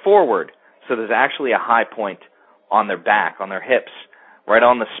 They're forward, so there's actually a high point on their back, on their hips, right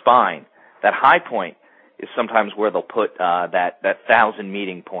on the spine. That high point is sometimes where they'll put that 1,000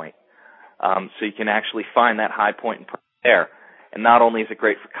 meeting point. So you can actually find that high point and put it there. And not only is it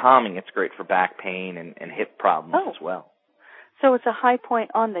great for calming, it's great for back pain and hip problems as well. So it's a high point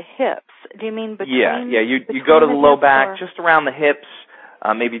on the hips. Do you mean between? Yeah. You go to the low back, just around the hips,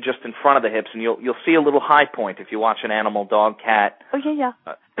 maybe just in front of the hips, and you'll see a little high point if you watch an animal, dog, cat. Oh yeah.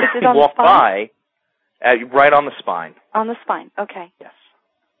 Is it on walk the spine? by, right on the spine. On the spine. Okay. Yes.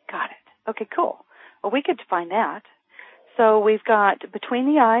 Got it. Okay. Cool. Well, we could find that. So we've got between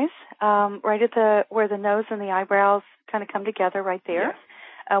the eyes, right at where the nose and the eyebrows kind of come together, right there.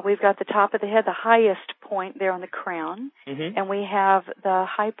 Yes. We've got the top of the head, the highest point there on the crown, and we have the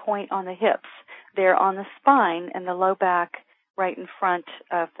high point on the hips there on the spine and the low back right in front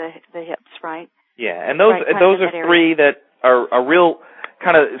of the hips, right? Yeah, and those are three that are real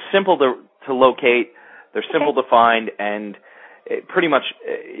kind of simple to locate. They're simple to find, and pretty much,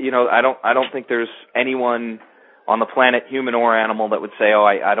 I don't think there's anyone on the planet, human or animal, that would say, "Oh,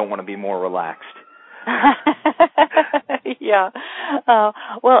 I don't want to be more relaxed." Yeah.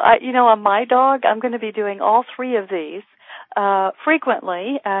 Well, on my dog, I'm going to be doing all three of these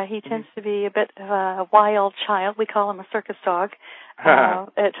frequently. He tends to be a bit of a wild child. We call him a circus dog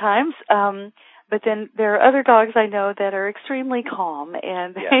at times. But then there are other dogs I know that are extremely calm,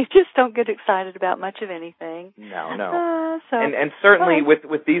 and they just don't get excited about much of anything. No. And certainly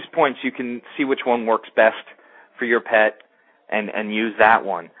with these points, you can see which one works best for your pet and use that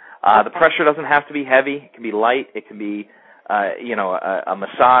one. The pressure doesn't have to be heavy. It can be light. It can be, a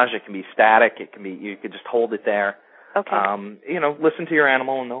massage. It can be static. It can be, you could just hold it there. Okay. Listen to your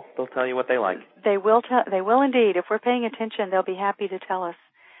animal, and they'll tell you what they like. They will indeed. If we're paying attention, they'll be happy to tell us.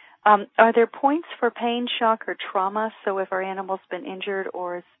 Are there points for pain, shock, or trauma? So if our animal's been injured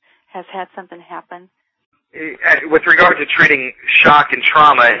or has had something happen? With regard to treating shock and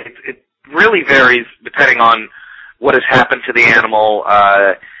trauma, it really varies depending on what has happened to the animal,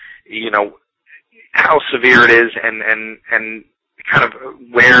 how severe it is, and kind of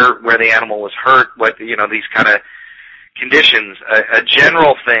where the animal was hurt, what, these kind of conditions. A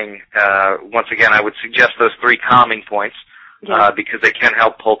general thing, once again, I would suggest those 3 calming points, because they can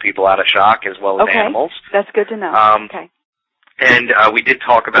help pull people out of shock as well as animals. That's good to know. Okay. And we did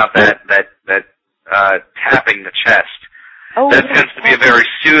talk about that tapping the chest. Oh, that tends to be a very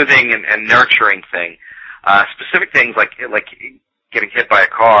soothing and nurturing thing. Specific things like getting hit by a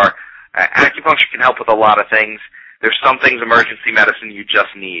car, acupuncture can help with a lot of things. There's some things emergency medicine you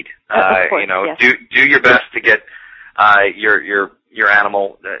just need. Of course, yes. Do your best to get your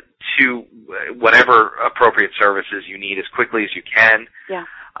animal to whatever appropriate services you need as quickly as you can. Yeah.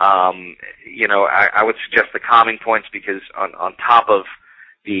 I would suggest the calming points, because on top of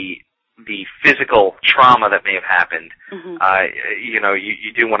the physical trauma that may have happened,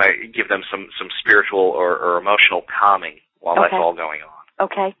 you do want to give them some spiritual or emotional calming while that's all going on.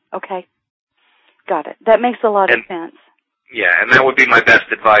 Okay. Got it. That makes a lot of sense. Yeah, and that would be my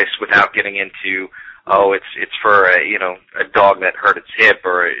best advice without getting into, it's for a dog that hurt its hip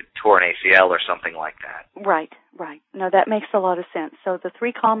or tore an ACL or something like that. Right. No, that makes a lot of sense. So the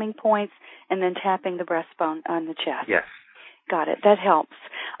 3 calming points and then tapping the breastbone on the chest. Yes. Got it. That helps.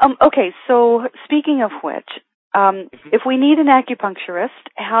 Okay, so speaking of which, if we need an acupuncturist,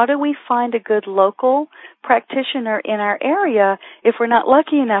 how do we find a good local practitioner in our area if we're not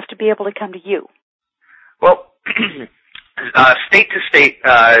lucky enough to be able to come to you? Well, state to state,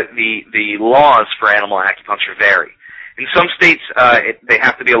 the laws for animal acupuncture vary. In some states, they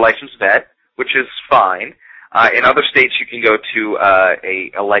have to be a licensed vet, which is fine. In other states, you can go to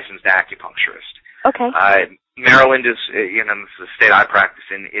a licensed acupuncturist. Okay. Maryland is, the state I practice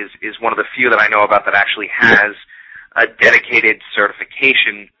in, is one of the few that I know about that actually has a dedicated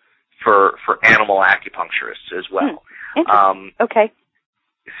certification for animal acupuncturists as well. Okay.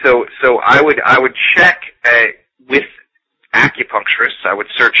 So I would check with acupuncturists. I would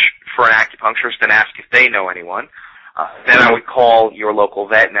search for an acupuncturist and ask if they know anyone. Then I would call your local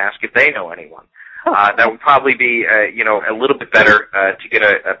vet and ask if they know anyone. That would probably be, a little bit better to get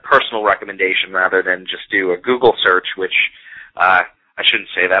a personal recommendation rather than just do a Google search, which I shouldn't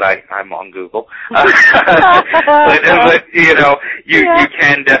say that. I'm on Google. but you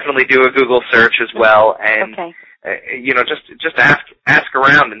can definitely do a Google search as well, and just ask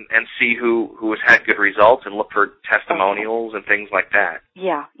around and see who has had good results and look for testimonials and things like that.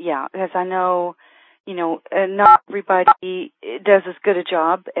 Yeah, because I know, not everybody does as good a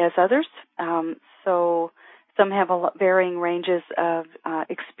job as others. So some have varying ranges of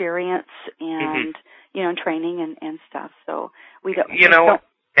experience and training and stuff. So we don't.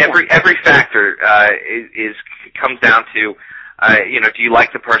 Every factor comes down to do you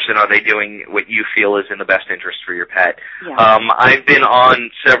like the person? Are they doing what you feel is in the best interest for your pet? Yeah. I've been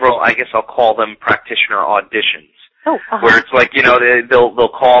on several, I guess I'll call them practitioner auditions. Where it's like, they'll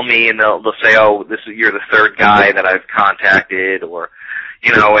call me and they'll say, you're the 3rd guy that I've contacted, or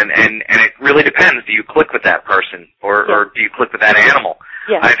and it really depends. Do you click with that person, or do you click with that animal?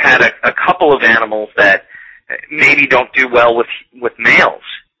 Yes. I've had a couple of animals that maybe don't do well with males.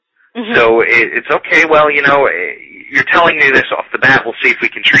 Mm-hmm. So it's okay. Well, you're telling me this off the bat. We'll see if we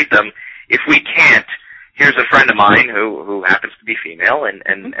can treat them. If we can't, here's a friend of mine who happens to be female, and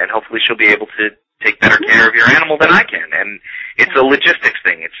hopefully she'll be able to take better care of your animal than I can. And it's a logistics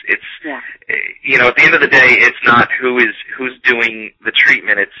thing. It's at the end of the day, it's not who's doing the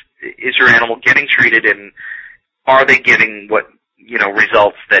treatment. Is your animal getting treated, and are they getting what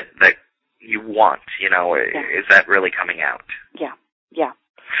results that you want? Is that really coming out? Yeah.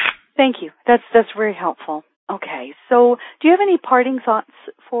 Thank you. That's very helpful. Okay. So, do you have any parting thoughts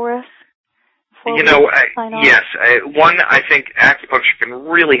for us? Yes. One, I think acupuncture can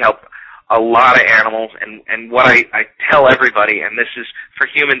really help a lot of animals, and what I tell everybody, and this is for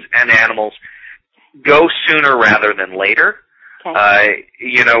humans and animals, go sooner rather than later. Okay.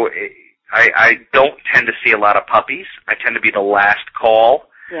 I don't tend to see a lot of puppies. I tend to be the last call.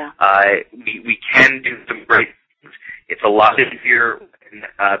 Yeah. We can do some great things. It's a lot easier when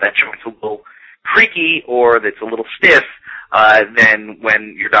that joint's a little creaky or that's a little stiff than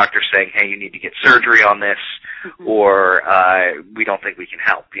when your doctor's saying, hey, you need to get surgery on this, or we don't think we can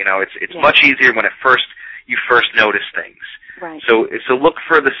help. It's much easier when you first notice things. Right. So look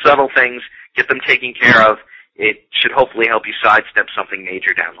for the subtle things, get them taken care of. It should hopefully help you sidestep something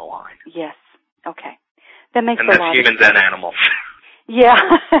major down the line. Yes. Okay. That makes a lot of sense. And that's humans and animals. Yeah.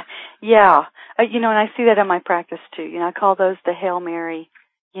 Yeah. And I see that in my practice too. I call those the Hail Mary,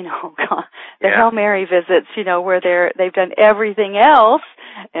 Hail Mary visits, where they've done everything else,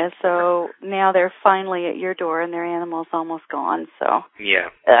 and so now they're finally at your door and their animal's almost gone. So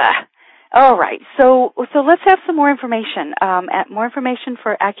All right, so let's have some more information. More information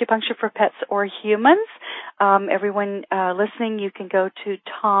for acupuncture for pets or humans. Everyone listening, you can go to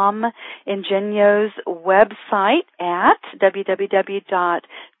Tom Ingegno's website at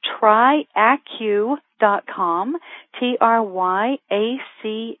www.tryacu.com,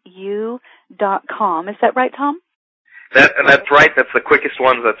 tryacu.com. Is that right, Tom? That's right. That's the quickest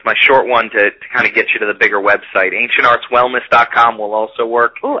one. That's my short one to kind of get you to the bigger website. AncientArtsWellness.com will also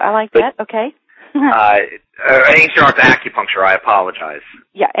work. Oh, I like that. Okay. Ancient Arts Acupuncture, I apologize.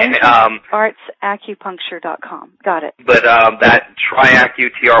 Yeah, AncientArtsAcupuncture.com. Got it. But that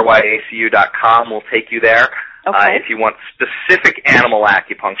tryacu, tryacu.com will take you there. Okay. If you want specific animal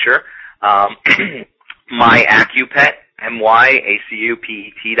acupuncture, myAcupet,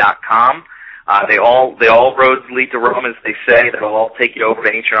 myacupet.com. They all roads lead to Rome, as they say. They'll all take you over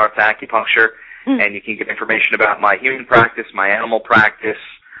to Ancient Arts Acupuncture, and you can get information about my human practice, my animal practice,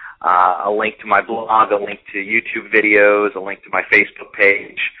 a link to my blog, a link to YouTube videos, a link to my Facebook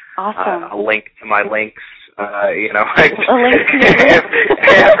page, awesome. A link to my links. A link to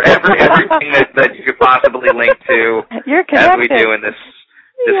everything that you could possibly link to, You're as we do in this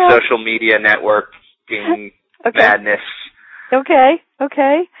social media networking madness. Okay.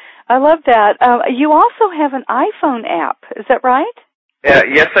 I love that. You also have an iPhone app. Is that right?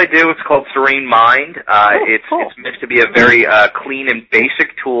 Yes, I do. It's called Serene Mind. Cool. It's meant to be a very clean and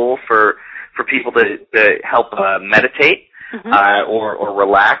basic tool for people to help meditate or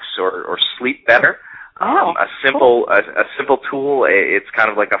relax or sleep better. Wow. A simple tool. It's kind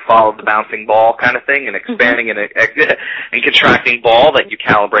of like a follow the bouncing ball kind of thing, an expanding and contracting ball that you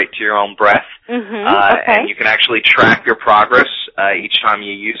calibrate to your own breath. And you can actually track your progress each time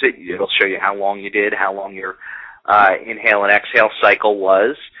you use it. It'll show you how long you did, how long your inhale and exhale cycle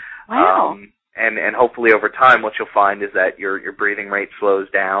was. Wow. And hopefully over time, what you'll find is that your breathing rate slows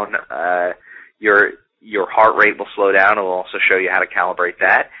down. Your heart rate will slow down. It'll also show you how to calibrate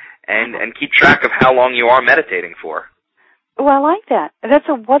that. And keep track of how long you are meditating for. Well, I like that.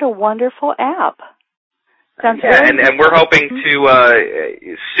 What a wonderful app. Sounds very and we're hoping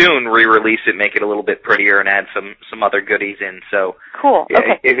to soon re-release it, make it a little bit prettier, and add some other goodies in. So cool.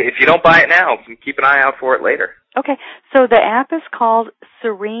 Okay. If you don't buy it now, keep an eye out for it later. Okay. So the app is called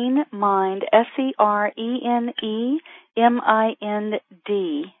Serene Mind, SereneMind.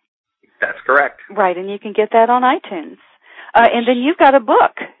 That's correct. Right, and you can get that on iTunes. And then you've got a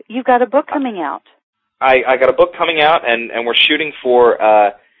book. You've got a book coming out. I got a book coming out, and we're shooting for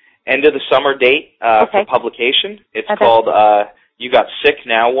end of the summer date for publication. It's called You Got Sick,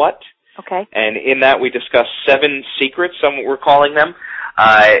 Now What? Okay. And in that we discuss 7 secrets, we're calling them,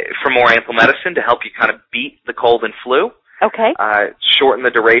 from Oriental medicine to help you kind of beat the cold and flu. Okay. Shorten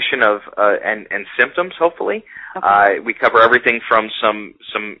the duration of and symptoms, hopefully. Okay. We cover everything from some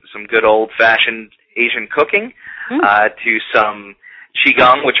good old-fashioned Asian cooking to some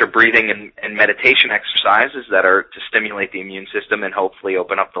Qigong, which are breathing and meditation exercises that are to stimulate the immune system and hopefully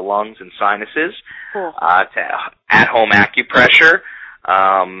open up the lungs and sinuses. Cool. To at-home acupressure,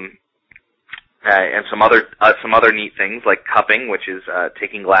 and some other neat things like cupping, which is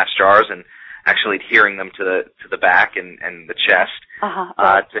taking glass jars and actually adhering them to the back and the chest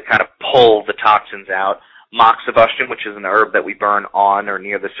to kind of pull the toxins out. Moxibustion, which is an herb that we burn on or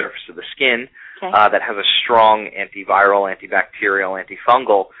near the surface of the skin, that has a strong antiviral, antibacterial,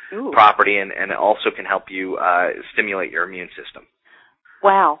 antifungal property, and it also can help you stimulate your immune system.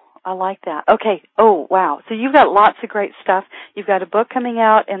 Wow, I like that. Okay. Oh, wow. So you've got lots of great stuff. You've got a book coming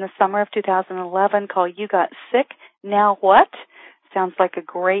out in the summer of 2011 called You Got Sick, Now What? Sounds like a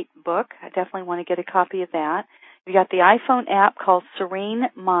great book. I definitely want to get a copy of that. You've got the iPhone app called Serene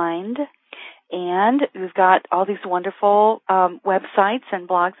Mind. And we've got all these wonderful websites and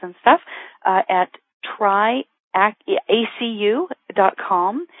blogs and stuff at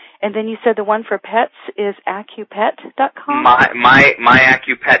tryacu.com. And then you said the one for pets is acupet.com?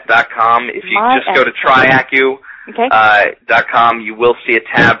 myacupet.com. If you just go to tryacu.com, you will see a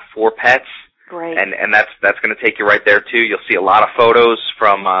tab for pets. Great. And that's going to take you right there, too. You'll see a lot of photos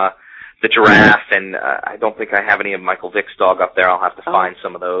from the giraffe, and I don't think I have any of Michael Vick's dog up there. I'll have to find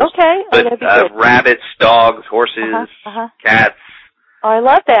some of those. Okay. But that'd be good. Rabbits, dogs, horses, cats. Oh, I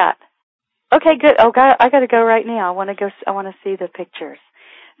love that. Okay, good. Oh, God, I got to go right now. I want to see the pictures.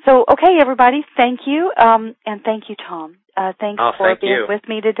 So, okay, everybody, thank you, and thank you, Tom. Thanks for being with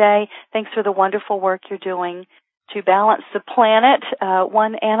me today. Thanks for the wonderful work you're doing to balance the planet,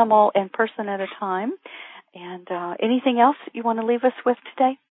 one animal and person at a time. And anything else you want to leave us with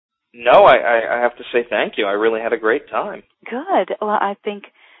today? No, I have to say thank you. I really had a great time. Good. Well, I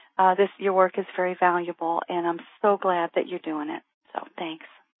think your work is very valuable, and I'm so glad that you're doing it. So thanks.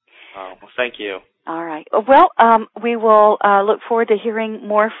 Oh, well, thank you. All right. Well, we will look forward to hearing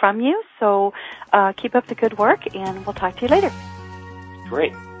more from you, so keep up the good work, and we'll talk to you later.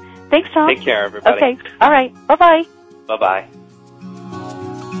 Great. Thanks, Tom. Take care, everybody. Okay. All right. Bye-bye. Bye-bye.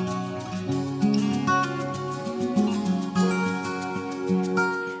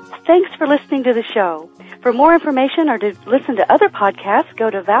 Thanks for listening to the show. For more information or to listen to other podcasts, go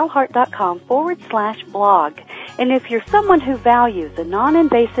to valheart.com/blog. And if you're someone who values a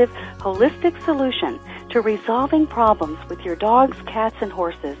non-invasive, holistic solution to resolving problems with your dogs, cats, and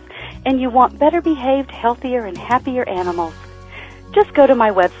horses, and you want better behaved, healthier, and happier animals, just go to my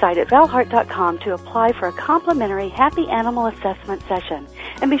website at valheart.com to apply for a complimentary Happy Animal Assessment session.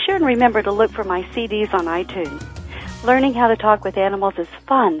 And be sure and remember to look for my CDs on iTunes. Learning how to talk with animals is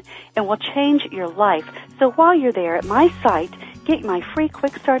fun and will change your life. So while you're there at my site, get my free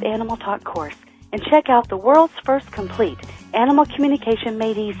Quick Start Animal Talk course and check out the world's first complete Animal Communication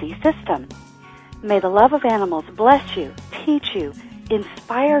Made Easy system. May the love of animals bless you, teach you,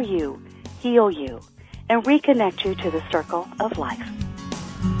 inspire you, heal you, and reconnect you to the circle of life.